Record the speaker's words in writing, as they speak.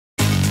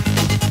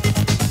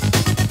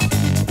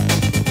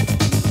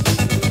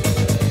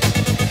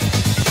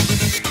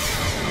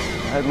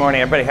Good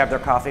morning. Everybody have their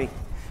coffee?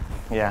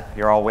 Yeah,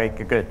 you're all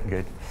awake? Good,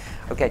 good.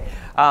 Okay.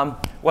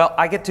 Well,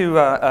 I get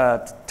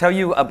to tell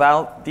you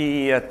about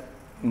the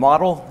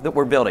model that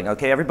we're building.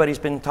 Okay, everybody's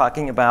been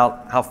talking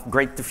about how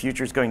great the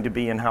future is going to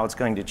be and how it's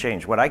going to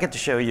change. What I get to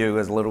show you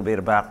is a little bit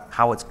about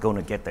how it's going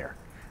to get there.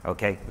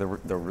 Okay, the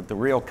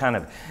real kind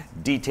of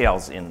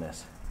details in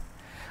this.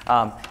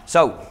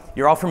 So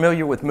you're all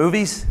familiar with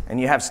movies and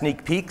you have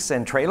sneak peeks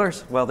and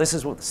trailers. Well, this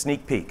is what the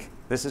sneak peek.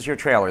 This is your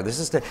trailer.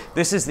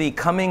 This is the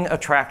coming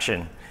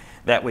attraction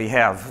that we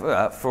have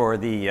for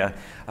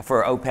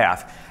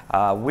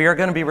OPAF. We are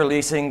going to be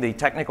releasing the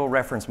technical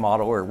reference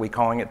model, or we're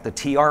calling it the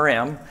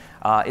TRM.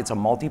 It's a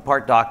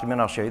multi-part document.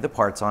 I'll show you the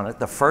parts on it.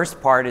 The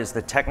first part is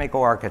the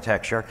technical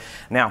architecture.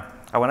 Now,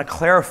 I want to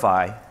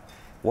clarify,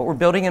 what we're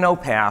building in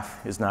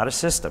OPAF is not a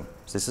system.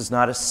 This is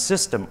not a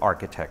system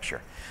architecture.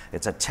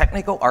 It's a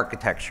technical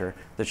architecture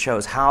that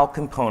shows how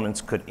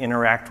components could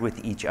interact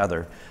with each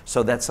other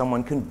so that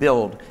someone can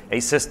build a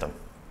system.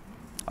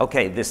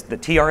 Okay, the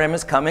TRM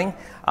is coming.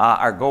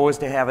 Our goal is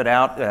to have it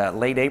out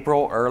late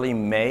April, early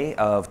May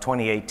of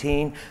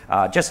 2018.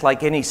 Just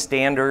like any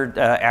standard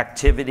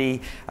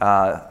activity,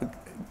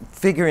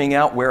 figuring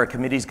out where a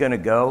committee is going to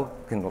go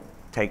can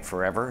take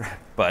forever,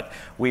 but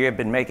we have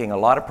been making a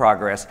lot of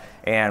progress,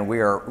 and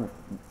we are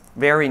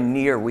very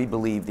near, we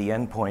believe, the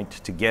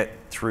endpoint to get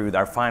through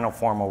our final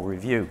formal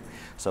review.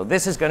 So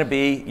this is going to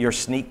be your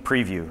sneak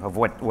preview of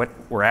what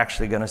we're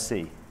actually going to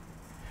see.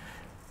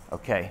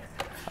 Okay,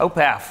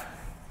 OPAF.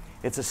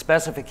 It's a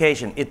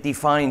specification. It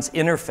defines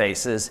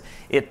interfaces.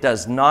 It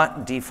does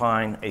not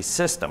define a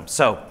system.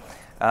 So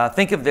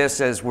think of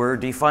this as we're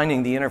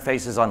defining the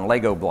interfaces on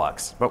Lego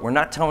blocks, but we're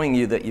not telling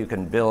you that you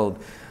can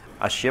build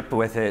a ship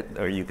with it,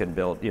 or you can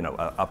build,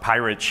 a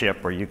pirate ship,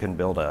 or you can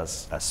build a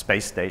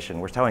space station.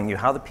 We're telling you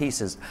how the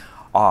pieces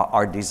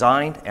are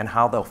designed and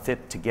how they'll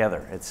fit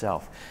together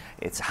itself.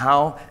 It's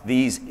how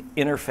these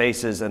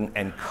interfaces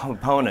and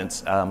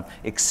components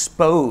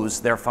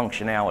expose their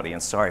functionality.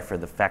 And sorry for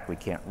the fact we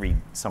can't read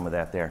some of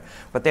that there.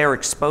 But they are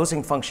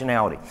exposing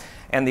functionality.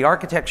 And the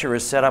architecture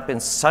is set up in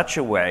such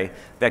a way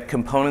that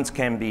components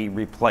can be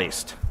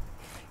replaced.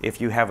 If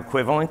you have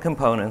equivalent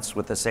components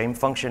with the same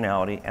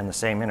functionality and the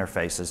same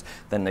interfaces,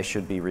 then they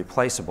should be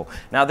replaceable.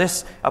 Now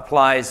this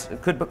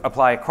could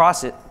apply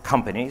across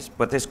companies,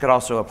 but this could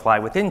also apply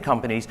within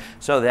companies,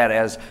 so that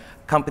as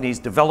companies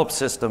develop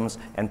systems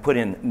and put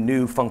in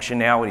new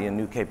functionality and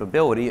new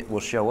capability, it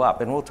will show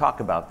up, and we'll talk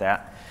about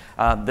that.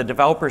 The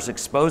developers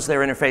expose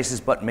their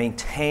interfaces but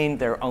maintain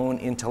their own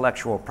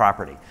intellectual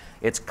property.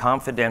 It's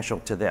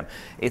confidential to them.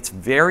 It's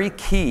very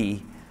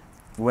key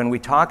when we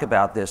talk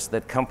about this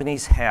that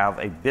companies have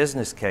a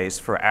business case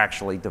for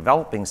actually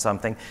developing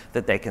something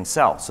that they can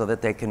sell so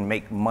that they can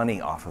make money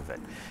off of it.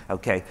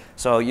 Okay,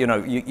 so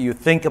you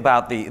think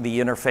about the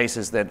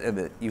interfaces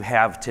that you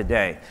have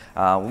today.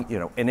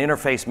 An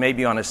interface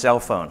maybe on a cell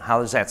phone.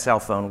 How does that cell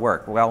phone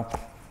work? Well,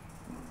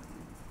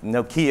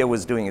 Nokia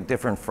was doing it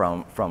different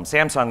from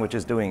Samsung, which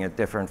is doing it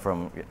different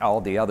from all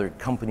the other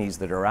companies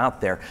that are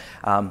out there.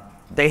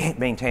 They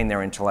maintain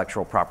their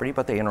intellectual property,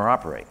 but they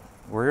interoperate.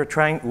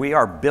 We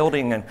are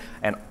building an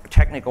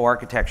technical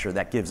architecture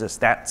that gives us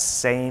that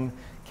same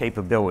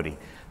capability.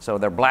 So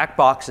they're black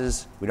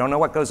boxes. We don't know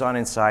what goes on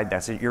inside.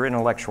 That's your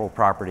intellectual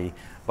property,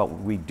 but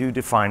we do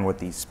define what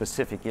these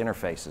specific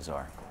interfaces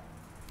are.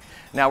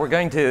 Now we're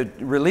going to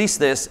release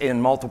this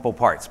in multiple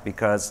parts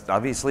because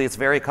obviously it's a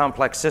very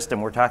complex system.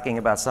 We're talking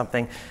about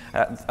something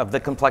of the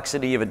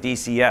complexity of a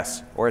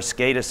DCS or a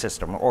SCADA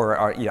system or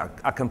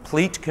a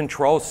complete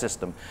control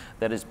system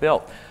that is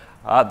built.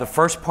 The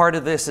first part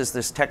of this is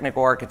this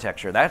technical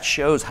architecture. That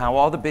shows how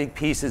all the big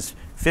pieces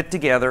fit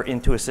together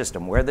into a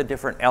system, where the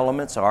different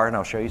elements are, and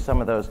I'll show you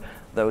some of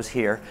those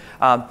here.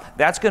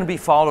 That's going to be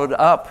followed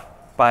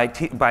up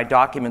by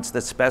documents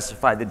that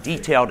specify the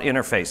detailed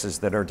interfaces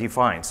that are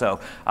defined. So,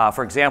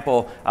 for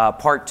example,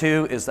 part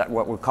 2 is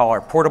what we call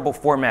our portable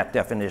format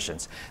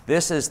definitions.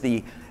 This is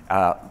the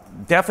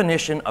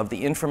definition of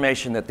the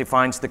information that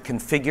defines the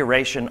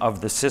configuration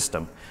of the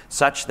system,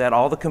 such that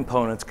all the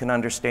components can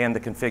understand the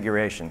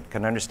configuration,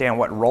 can understand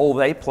what role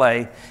they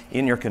play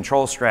in your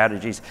control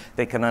strategies.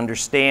 They can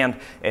understand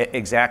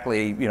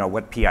exactly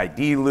what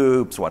PID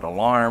loops, what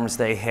alarms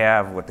they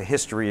have, what the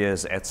history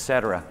is,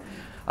 etc.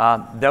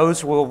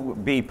 Those will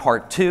be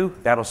part 2.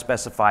 That'll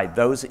specify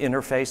those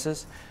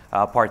interfaces.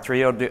 Part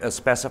 3 will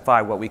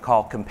specify what we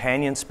call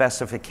companion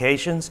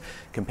specifications.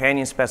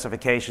 Companion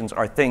specifications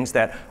are things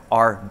that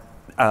are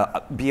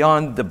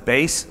beyond the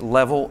base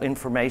level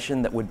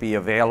information that would be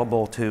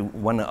available to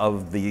one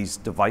of these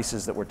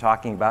devices that we're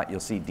talking about. You'll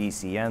see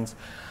DCNs.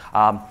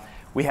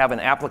 We have an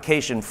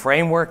application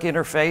framework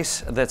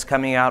interface that's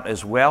coming out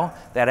as well.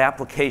 That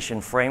application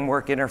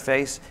framework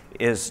interface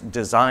is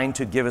designed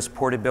to give us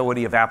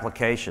portability of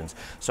applications.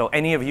 So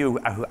any of you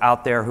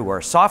out there who are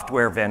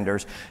software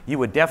vendors, you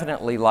would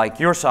definitely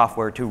like your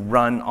software to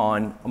run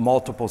on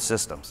multiple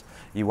systems.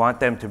 You want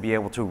them to be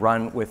able to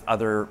run with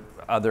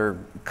other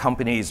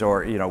companies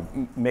or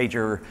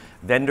major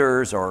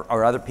vendors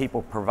or other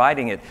people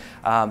providing it.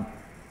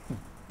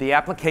 The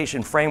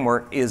application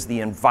framework is the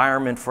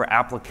environment for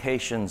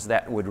applications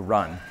that would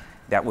run,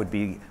 that would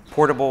be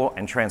portable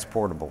and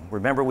transportable.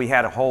 Remember, we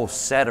had a whole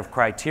set of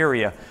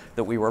criteria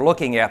that we were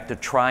looking at to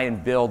try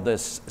and build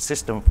this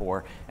system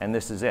for, and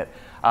this is it.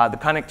 The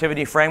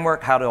connectivity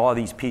framework, how do all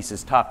these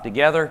pieces talk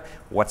together?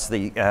 What's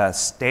the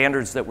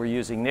standards that we're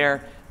using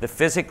there? The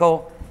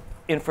physical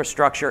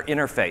infrastructure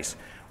interface.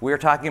 We're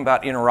talking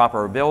about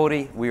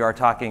interoperability. We are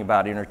talking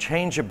about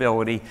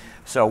interchangeability.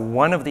 So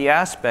one of the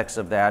aspects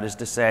of that is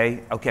to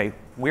say, okay,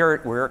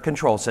 we're a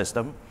control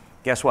system.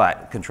 Guess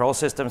what? Control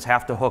systems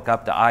have to hook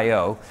up to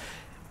I/O.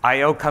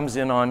 I/O comes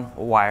in on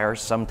wires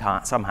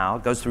somehow.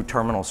 It goes through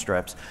terminal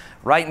strips.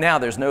 Right now,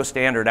 there's no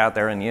standard out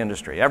there in the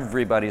industry.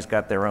 Everybody's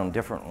got their own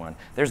different one.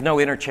 There's no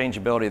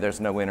interchangeability.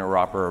 There's no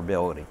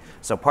interoperability.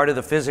 So part of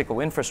the physical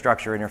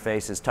infrastructure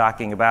interface is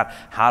talking about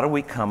how do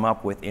we come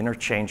up with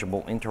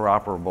interchangeable,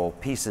 interoperable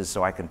pieces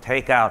so I can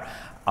take out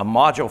a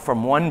module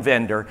from one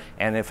vendor,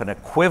 and if an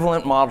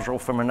equivalent module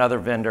from another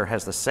vendor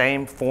has the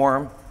same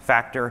form,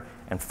 factor,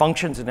 and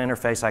functions and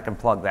interface, I can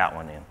plug that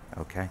one in,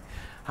 okay?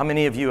 How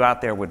many of you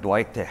out there would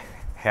like to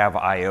have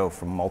I/O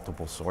from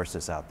multiple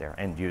sources out there,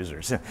 end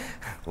users?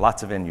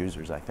 Lots of end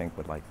users, I think,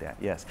 would like that,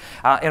 yes.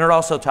 And it'll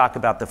also talk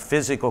about the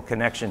physical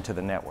connection to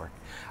the network.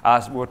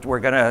 We're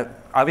going to,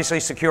 obviously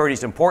security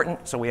is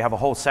important, so we have a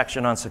whole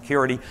section on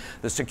security.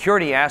 The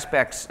security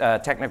aspects,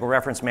 technical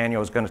reference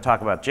manual is going to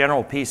talk about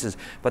general pieces,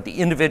 but the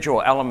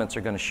individual elements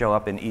are going to show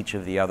up in each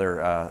of the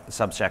other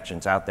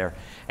subsections out there.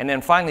 And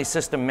then finally,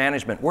 system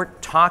management. We're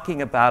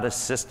talking about a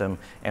system,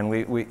 and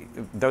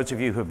those of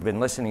you who have been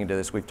listening to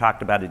this, we've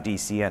talked about a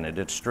DCN, a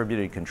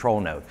distributed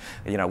control node,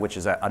 which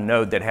is a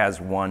node that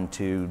has 1,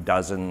 2,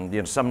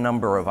 dozen, some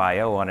number of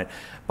I/O on it.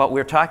 But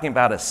we're talking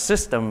about a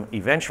system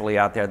eventually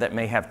out there that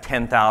may have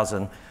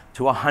 10,000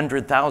 to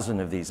 100,000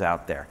 of these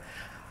out there.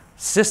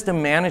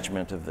 System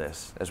management of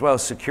this, as well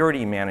as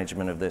security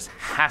management of this,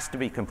 has to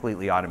be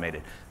completely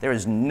automated. There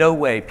is no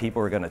way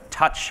people are going to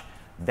touch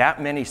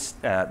that many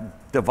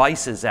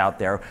devices out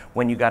there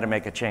when you got to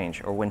make a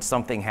change, or when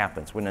something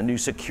happens, when a new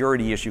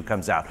security issue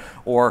comes out,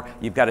 or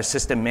you've got a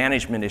system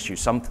management issue,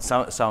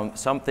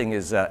 something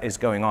is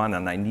going on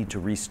and I need to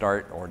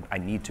restart, or I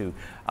need to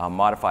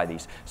modify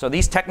these. So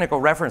these technical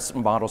reference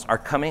models are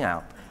coming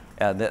out.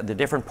 The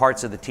different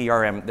parts of the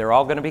TRM, they're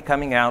all going to be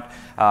coming out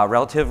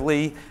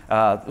relatively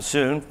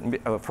soon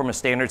from a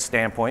standard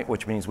standpoint,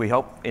 which means we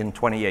hope in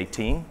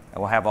 2018, and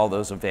we'll have all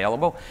those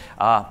available,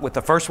 with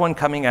the first one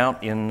coming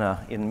out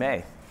in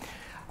May.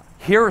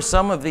 Here are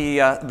some of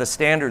the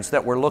standards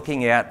that we're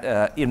looking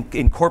at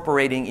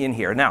incorporating in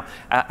here. Now,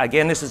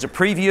 again, this is a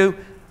preview.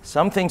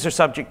 Some things are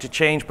subject to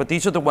change, but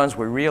these are the ones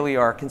we really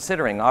are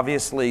considering.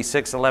 Obviously,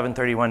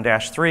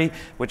 6.1131-3,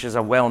 which is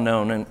a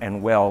well-known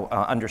and well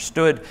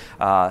understood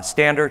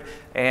standard,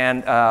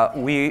 and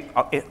we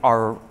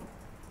are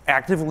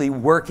actively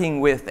working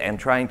with and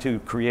trying to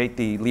create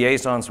the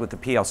liaisons with the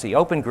PLC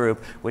Open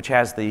Group, which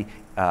has the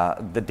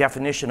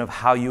definition of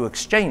how you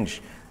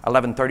exchange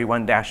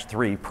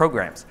 1131-3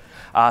 programs.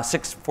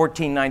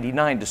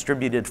 6.1499,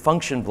 distributed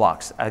function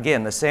blocks.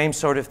 Again, the same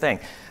sort of thing.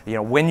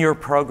 When you're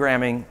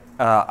programming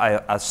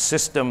a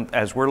system,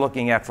 as we're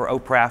looking at for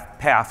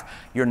OPAF,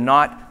 you're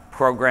not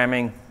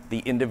programming the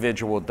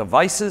individual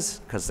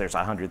devices, because there's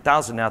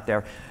 100,000 out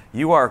there.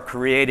 You are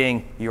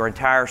creating your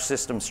entire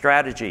system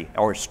strategy,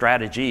 or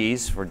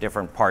strategies for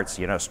different parts,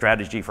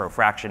 strategy for a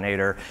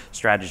fractionator,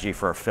 strategy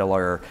for a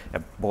filler,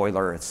 a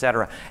boiler,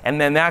 etc. And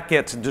then that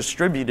gets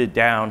distributed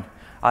down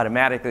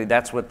automatically.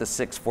 That's what the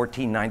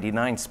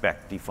 6.1499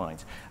 spec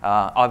defines.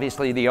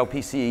 Obviously, the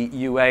OPC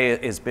UA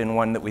has been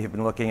one that we have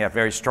been looking at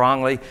very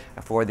strongly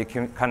for the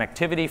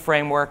connectivity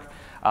framework.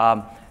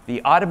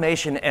 The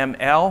Automation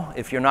ML,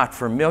 if you're not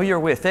familiar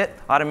with it,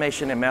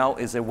 Automation ML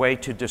is a way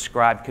to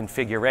describe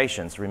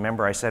configurations.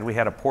 Remember, I said we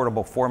had a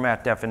portable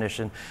format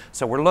definition.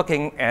 So we're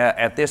looking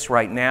at this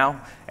right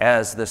now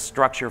as the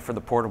structure for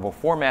the portable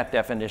format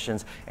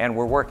definitions, and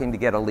we're working to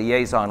get a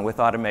liaison with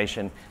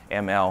Automation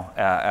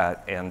ML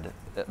and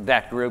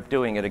that group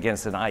doing it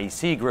against an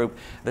IEC group.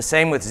 The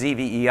same with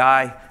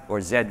ZVEI or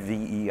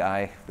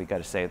ZVEI, we got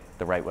to say it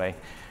the right way.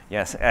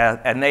 Yes,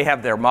 and they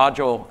have their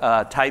module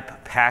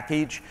type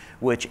package,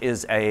 which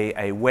is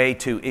a way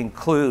to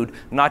include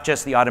not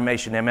just the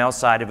Automation ML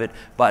side of it,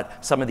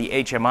 but some of the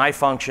HMI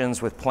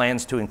functions with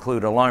plans to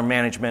include alarm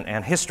management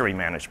and history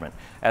management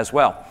as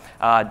well.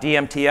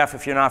 DMTF,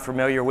 if you're not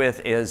familiar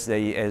with, is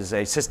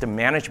a system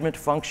management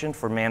function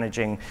for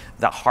managing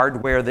the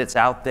hardware that's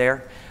out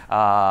there.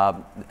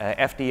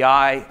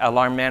 FDI,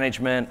 alarm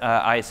management,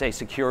 ISA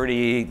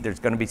security, there's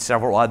going to be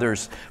several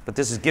others, but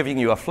this is giving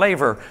you a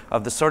flavor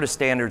of the sort of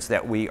standards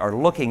that we are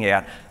looking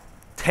at,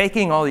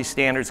 taking all these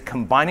standards,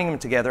 combining them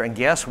together, and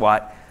guess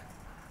what?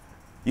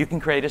 You can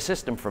create a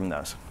system from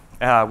those.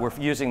 We're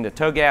using the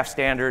TOGAF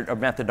standard of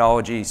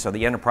methodology, so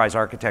the enterprise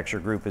architecture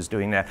group is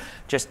doing that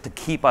just to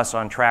keep us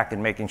on track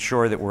and making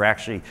sure that we're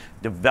actually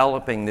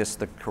developing this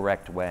the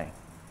correct way.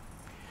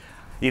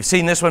 You've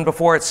seen this one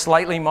before. It's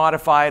slightly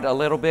modified a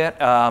little bit.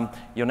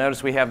 You'll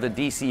notice we have the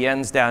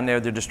DCNs down there,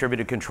 the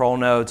distributed control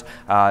nodes.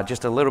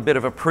 Just a little bit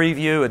of a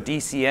preview. A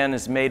DCN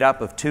is made up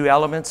of two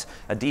elements,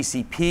 a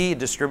DCP, a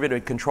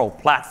distributed control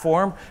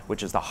platform,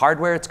 which is the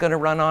hardware it's going to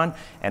run on,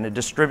 and a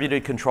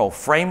distributed control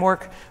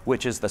framework,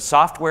 which is the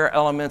software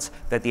elements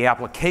that the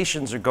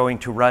applications are going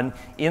to run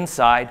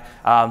inside.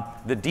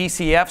 The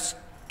DCFs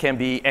can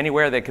be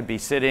anywhere. They could be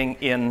sitting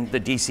in the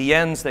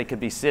DCNs. They could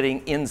be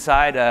sitting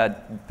inside a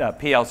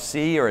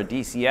PLC or a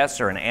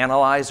DCS or an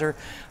analyzer.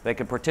 They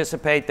could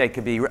participate. They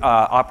could be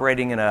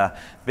operating in a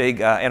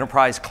big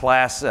enterprise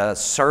class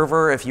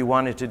server if you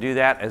wanted to do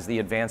that as the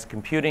advanced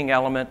computing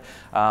element.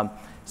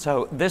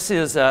 So this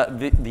is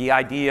the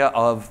idea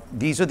of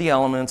these are the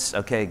elements.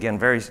 Okay, again,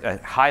 very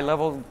high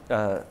level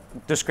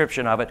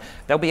description of it.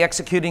 They'll be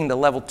executing the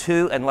level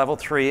 2 and level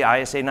 3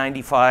 ISA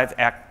 95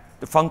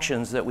 the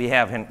functions that we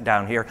have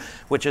down here,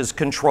 which is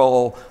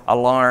control,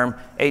 alarm,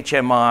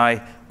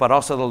 HMI, but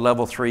also the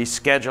level 3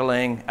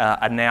 scheduling,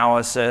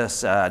 analysis,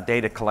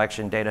 data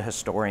collection, data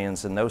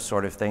historians, and those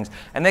sort of things.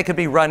 And they could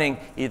be running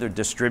either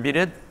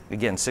distributed,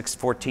 again,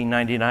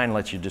 614.99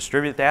 lets you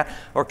distribute that,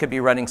 or it could be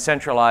running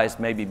centralized,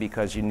 maybe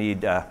because you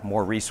need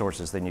more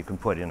resources than you can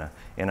put in a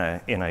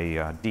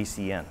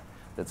DCN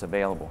that's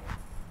available.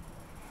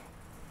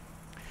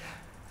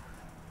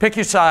 Pick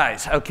your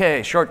size.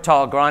 Okay, short,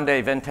 tall,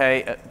 grande,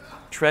 venti,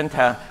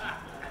 trenta.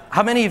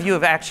 How many of you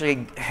have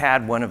actually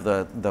had one of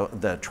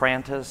the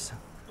Trantas?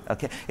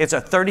 Okay, it's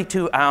a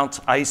 32-ounce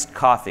iced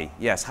coffee.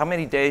 Yes, how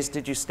many days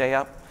did you stay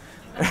up?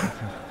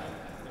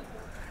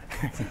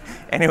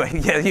 Anyway,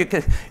 yeah,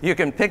 you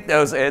can pick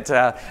those. It's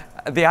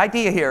the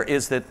idea here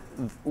is that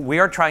we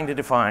are trying to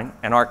define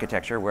an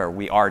architecture where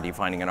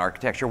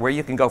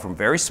you can go from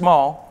very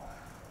small,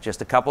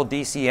 just a couple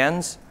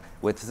DCNs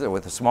with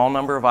a small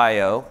number of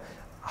I/O.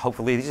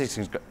 Hopefully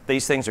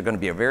these things are going to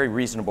be a very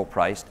reasonable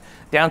priced,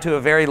 down to a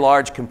very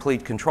large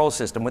complete control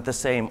system with the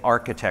same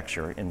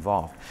architecture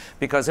involved.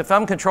 Because if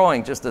I'm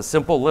controlling just a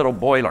simple little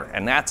boiler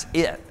and that's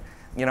it,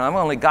 you know, I've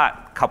only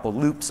got a couple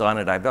loops on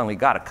it, I've only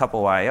got a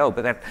couple I/O,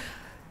 but that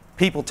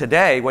people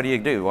today, what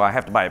do? Well, I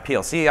have to buy a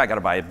PLC, I got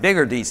to buy a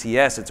bigger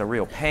DCS, it's a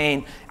real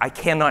pain. I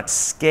cannot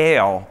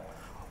scale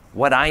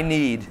what I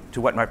need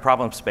to what my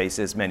problem space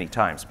is many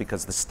times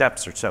because the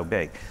steps are so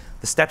big.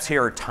 The steps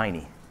here are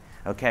tiny.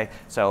 Okay,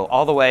 so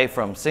all the way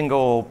from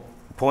single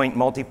point,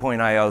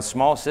 multi-point I/O,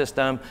 small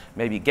system,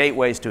 maybe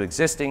gateways to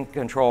existing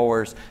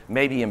controllers,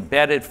 maybe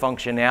embedded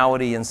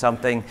functionality in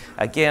something.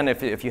 Again,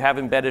 if you have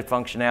embedded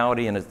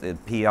functionality in a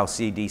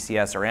PLC,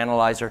 DCS, or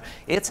analyzer,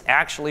 it's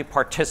actually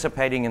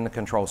participating in the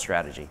control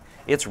strategy.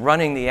 It's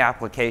running the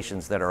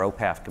applications that are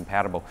OPAF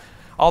compatible,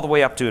 all the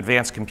way up to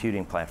advanced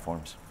computing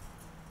platforms.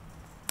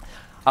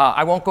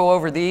 I won't go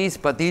over these,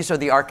 but these are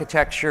the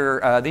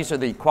architecture, these are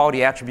the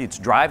quality attributes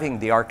driving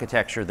the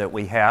architecture that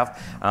we have.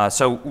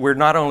 So we're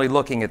not only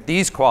looking at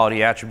these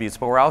quality attributes,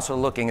 but we're also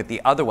looking at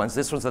the other ones.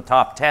 This was the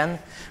top 10,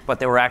 but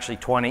there were actually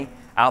 20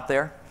 out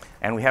there,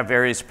 and we have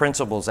various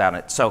principles on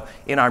it. So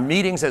in our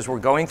meetings as we're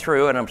going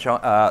through, and I'm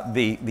showing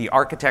the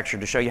architecture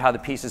to show you how the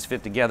pieces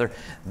fit together,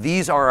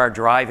 these are our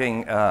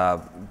driving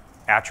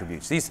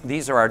attributes.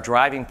 These are our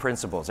driving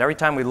principles. Every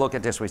time we look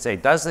at this, we say,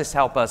 does this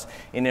help us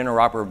in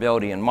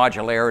interoperability and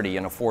modularity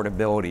and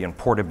affordability and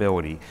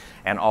portability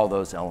and all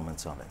those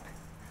elements of it?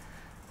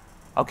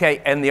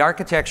 Okay, and the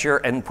architecture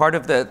and part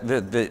of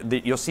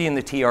the you'll see in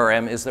the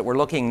TRM is that we're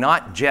looking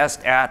not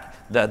just at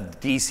the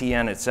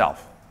DCN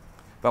itself,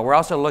 but we're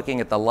also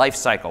looking at the life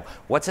cycle.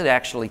 What's it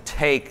actually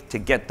take to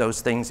get those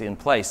things in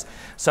place?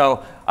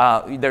 So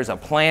there's a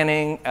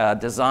planning,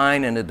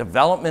 design, and a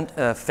development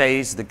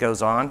phase that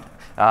goes on.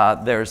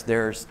 There's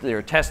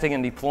testing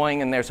and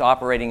deploying, and there's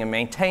operating and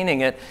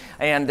maintaining it,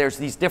 and there's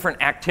these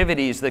different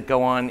activities that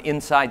go on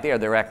inside there.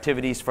 There are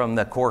activities from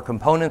the core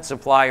component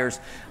suppliers,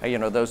 you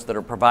know, those that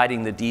are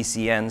providing the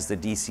DCNs, the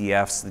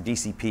DCFs, the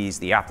DCPs,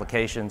 the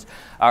applications,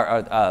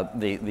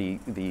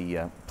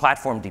 the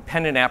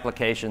platform-dependent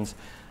applications.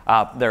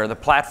 There are the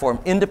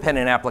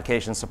platform-independent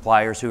application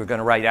suppliers who are going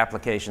to write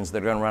applications that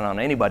are going to run on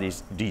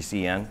anybody's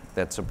DCN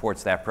that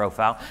supports that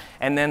profile.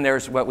 And then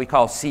there's what we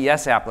call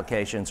CS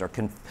applications, or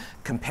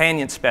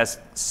companion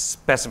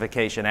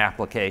specification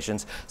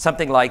applications,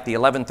 something like the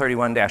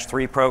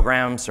 1131-3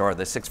 programs or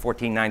the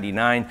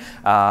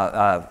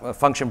 614.99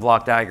 function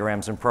block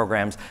diagrams and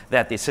programs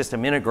that the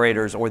system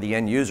integrators or the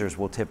end users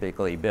will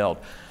typically build.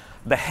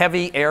 The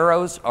heavy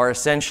arrows are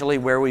essentially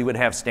where we would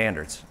have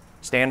standards.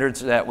 Standards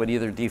that would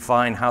either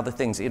define how the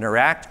things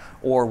interact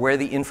or where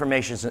the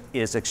information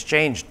is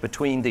exchanged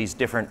between these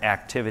different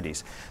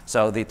activities.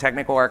 So the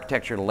technical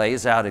architecture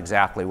lays out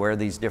exactly where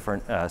these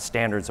different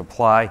standards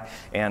apply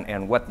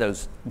and what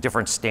those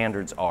different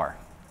standards are.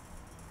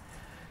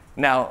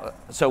 Now,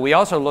 so we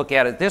also look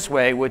at it this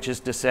way, which is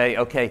to say,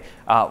 okay,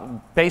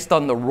 based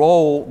on the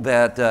role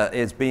that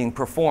is being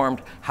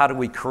performed, how do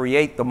we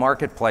create the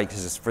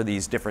marketplaces for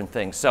these different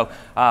things? So,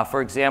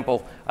 for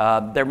example,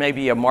 there may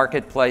be a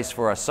marketplace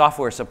for a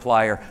software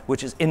supplier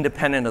which is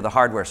independent of the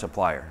hardware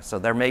supplier. So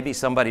there may be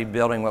somebody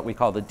building what we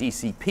call the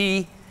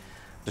DCP,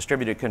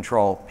 distributed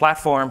control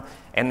platform,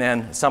 and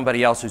then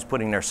somebody else who's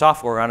putting their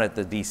software on it,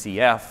 the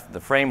DCF, the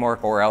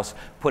framework, or else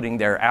putting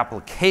their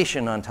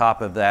application on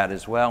top of that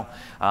as well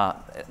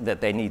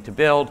that they need to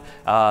build.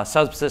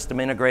 Subsystem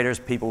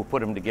integrators, people who put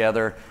them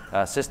together,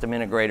 system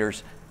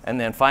integrators, and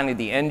then finally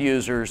the end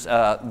users,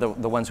 the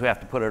ones who have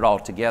to put it all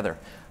together.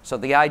 So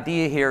the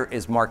idea here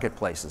is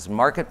marketplaces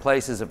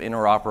of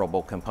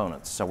interoperable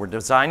components. So we're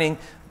designing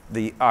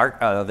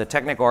the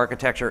technical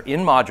architecture in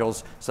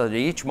modules so that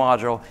each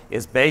module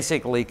is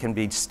basically can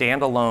be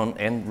standalone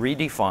and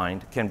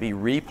redefined, can be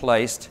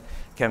replaced,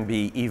 can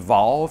be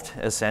evolved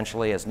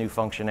essentially as new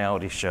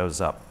functionality shows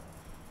up.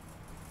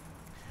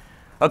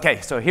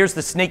 Okay, so here's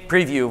the sneak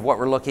preview of what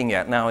we're looking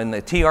at. Now in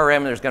the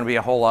TRM, there's going to be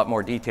a whole lot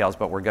more details,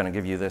 but we're going to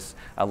give you this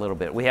a little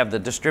bit. We have the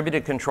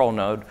distributed control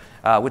node,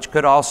 which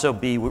could also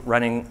be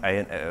running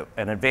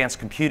an advanced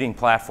computing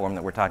platform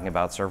that we're talking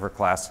about, server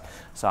class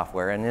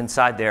software. And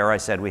inside there, I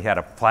said we had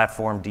a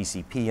platform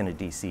DCP and a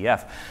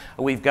DCF.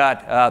 We've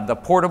got the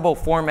portable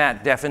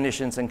format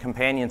definitions and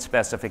companion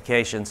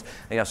specifications.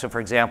 So for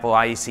example,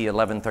 IEC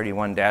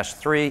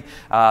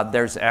 1131-3,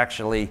 there's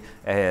actually,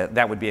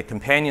 that would be a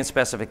companion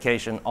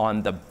specification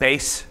on the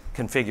base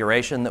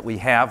configuration that we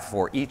have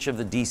for each of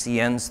the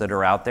DCNs that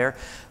are out there.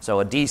 So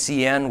a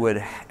DCN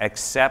would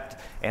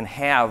accept and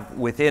have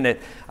within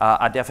it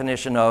a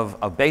definition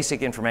of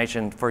basic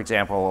information. For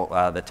example,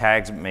 the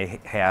tags it may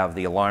have,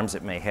 the alarms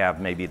it may have,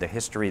 maybe the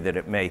history that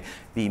it may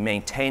be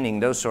maintaining,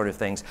 those sort of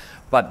things.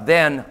 But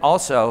then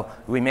also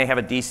we may have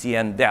a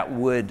DCN that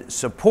would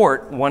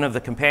support one of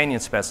the companion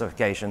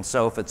specifications.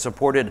 So if it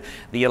supported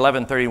the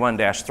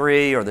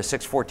 1131-3 or the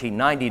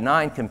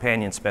 61499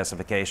 companion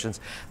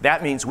specifications,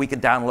 that means we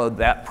could download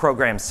that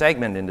program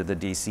segment into the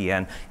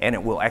DCN and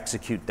it will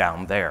execute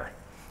down there.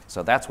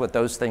 So that's what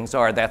those things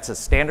are. That's a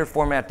standard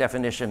format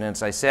definition. And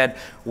as I said,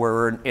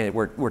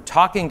 we're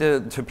talking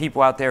to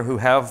people out there who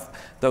have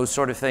those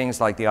sort of things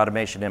like the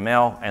Automation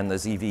ML and the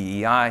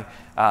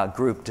ZVEI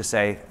group to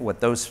say what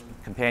those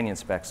companion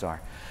specs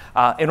are.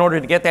 In order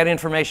to get that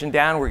information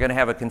down, we're going to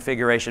have a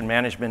configuration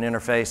management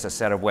interface, a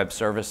set of web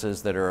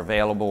services that are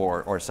available,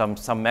 or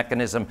some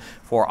mechanism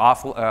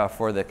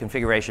for the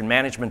configuration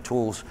management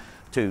tools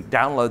to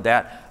download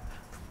that.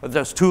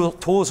 Those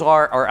tools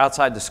are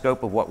outside the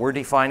scope of what we're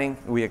defining.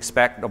 We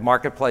expect a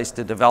marketplace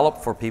to develop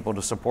for people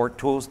to support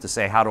tools to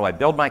say, how do I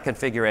build my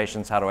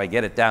configurations? How do I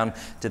get it down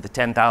to the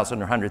 10,000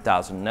 or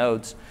 100,000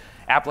 nodes?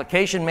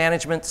 Application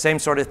management, same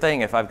sort of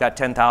thing. If I've got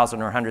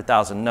 10,000 or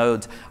 100,000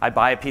 nodes, I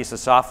buy a piece of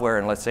software,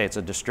 and let's say it's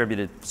a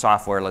distributed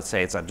software, let's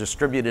say it's a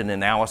distributed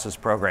analysis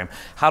program.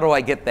 How do I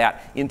get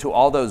that into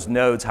all those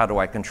nodes? How do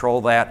I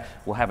control that?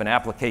 We'll have an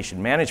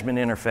application management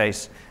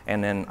interface,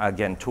 and then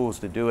again, tools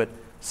to do it.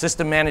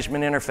 System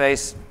management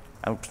interface,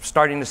 I'm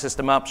starting the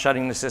system up,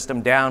 shutting the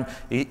system down.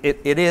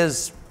 It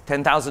is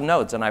 10,000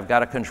 nodes, and I've got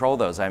to control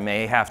those. I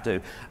may have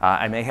to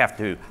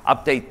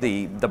update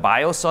the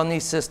BIOS on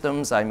these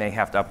systems. I may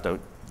have to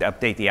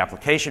update the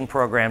application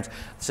programs.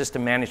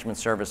 System management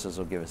services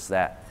will give us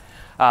that.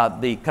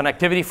 The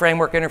connectivity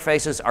framework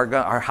interfaces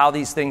are how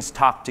these things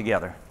talk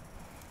together.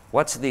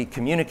 What's the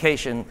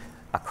communication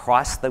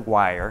across the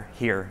wire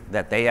here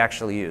that they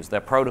actually use,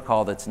 that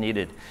protocol that's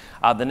needed.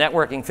 The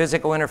networking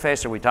physical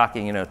interface, are we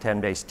talking 10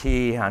 base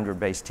T, 100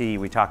 base T, are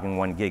we talking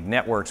 1 gig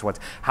networks?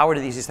 How are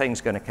these things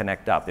going to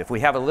connect up? If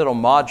we have a little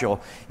module,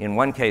 in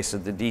one case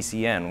of the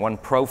DCN, one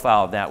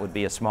profile of that would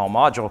be a small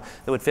module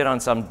that would fit on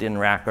some DIN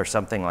rack or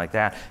something like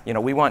that.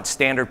 We want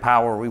standard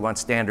power, we want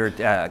standard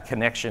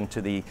connection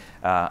to the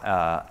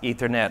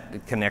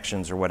Ethernet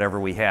connections or whatever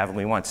we have, and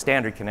we want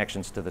standard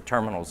connections to the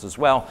terminals as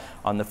well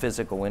on the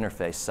physical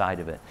interface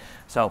side of it.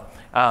 So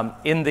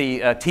in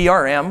the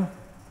TRM,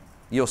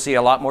 you'll see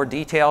a lot more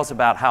details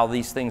about how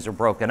these things are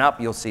broken up.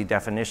 You'll see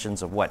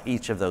definitions of what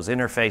each of those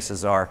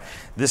interfaces are.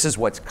 This is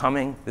what's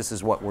coming. This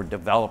is what we're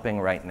developing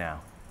right now.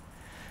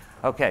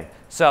 Okay,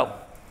 so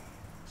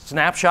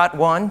snapshot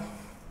 1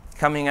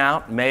 coming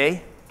out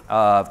May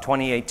of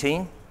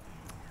 2018.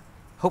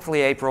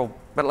 Hopefully April,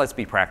 but let's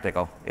be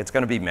practical. It's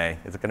going to be May.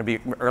 It's going to be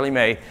early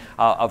May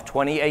of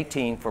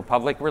 2018 for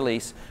public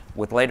release,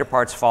 with later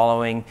parts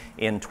following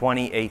in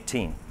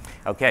 2018.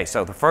 Okay,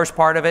 so the first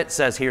part of it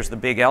says here's the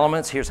big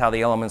elements, here's how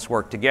the elements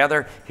work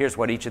together, here's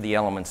what each of the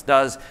elements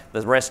does.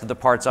 The rest of the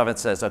parts of it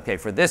says, okay,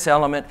 for this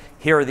element,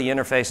 here are the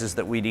interfaces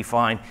that we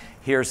define,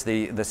 here's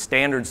the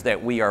standards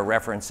that we are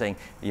referencing,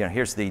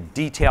 here's the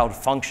detailed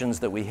functions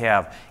that we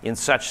have in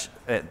such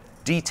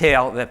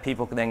detail that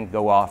people can then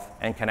go off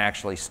and can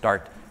actually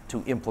start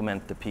to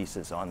implement the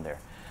pieces on there.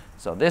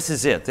 So this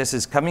is it. This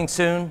is coming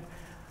soon.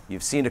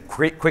 You've seen a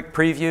quick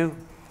preview.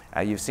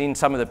 You've seen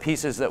some of the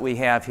pieces that we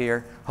have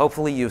here.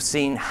 Hopefully you've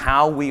seen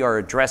how we are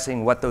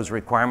addressing what those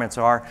requirements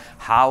are,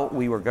 how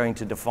we were going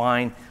to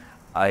define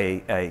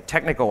a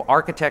technical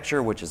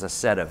architecture, which is a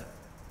set of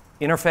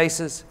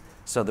interfaces,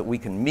 so that we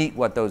can meet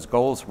what those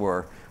goals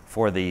were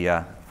for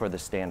the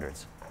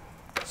standards.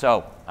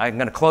 So I'm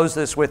going to close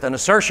this with an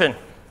assertion.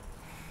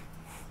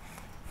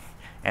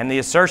 And the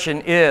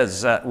assertion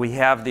is we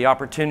have the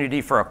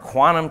opportunity for a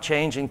quantum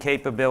change in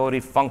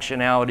capability,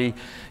 functionality,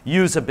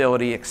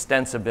 usability,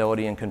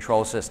 extensibility, and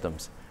control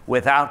systems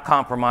without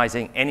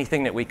compromising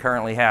anything that we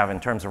currently have in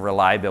terms of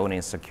reliability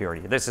and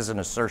security. This is an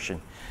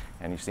assertion,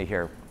 and you see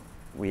here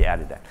we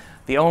added that.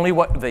 The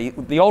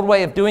old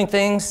way of doing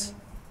things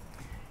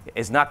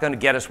is not going to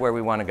get us where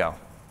we want to go,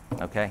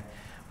 okay?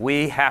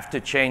 We have to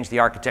change the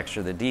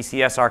architecture. The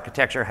DCS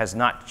architecture has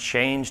not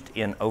changed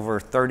in over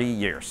 30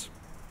 years.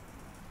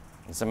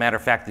 As a matter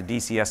of fact, the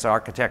DCS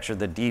architecture,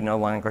 the D no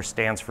longer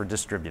stands for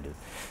distributed.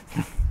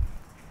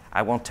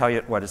 I won't tell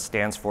you what it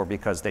stands for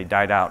because they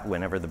died out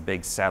whenever the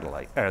big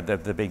satellite,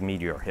 the big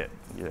meteor hit,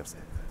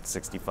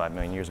 65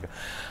 million years ago.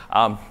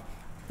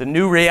 The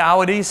new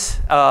realities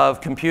of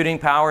computing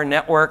power,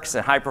 networks,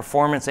 and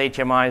high-performance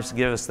HMIs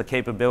give us the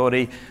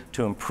capability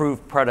to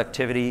improve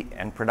productivity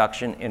and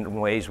production in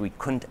ways we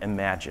couldn't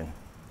imagine.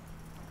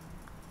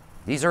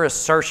 These are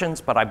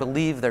assertions, but I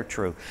believe they're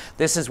true.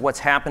 This is what's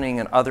happening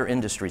in other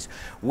industries.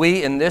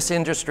 We, in this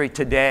industry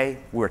today,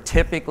 we're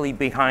typically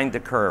behind the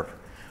curve.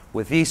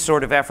 With these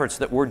sort of efforts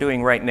that we're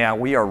doing right now,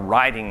 we are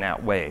riding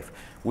that wave.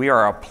 We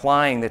are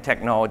applying the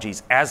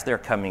technologies as they're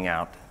coming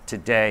out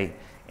today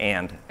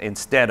and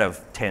instead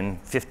of 10,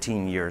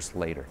 15 years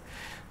later.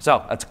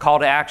 So it's a call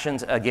to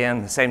actions.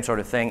 Again, the same sort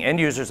of thing. End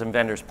users and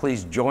vendors,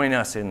 please join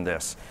us in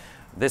this.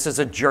 This is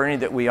a journey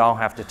that we all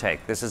have to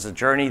take. This is a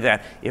journey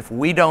that if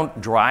we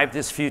don't drive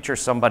this future,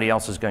 somebody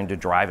else is going to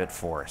drive it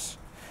for us.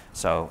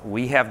 So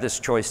we have this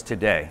choice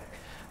today.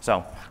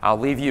 So I'll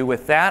leave you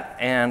with that,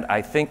 and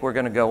I think we're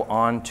going to go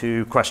on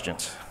to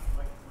questions.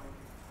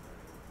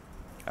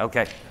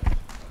 Okay.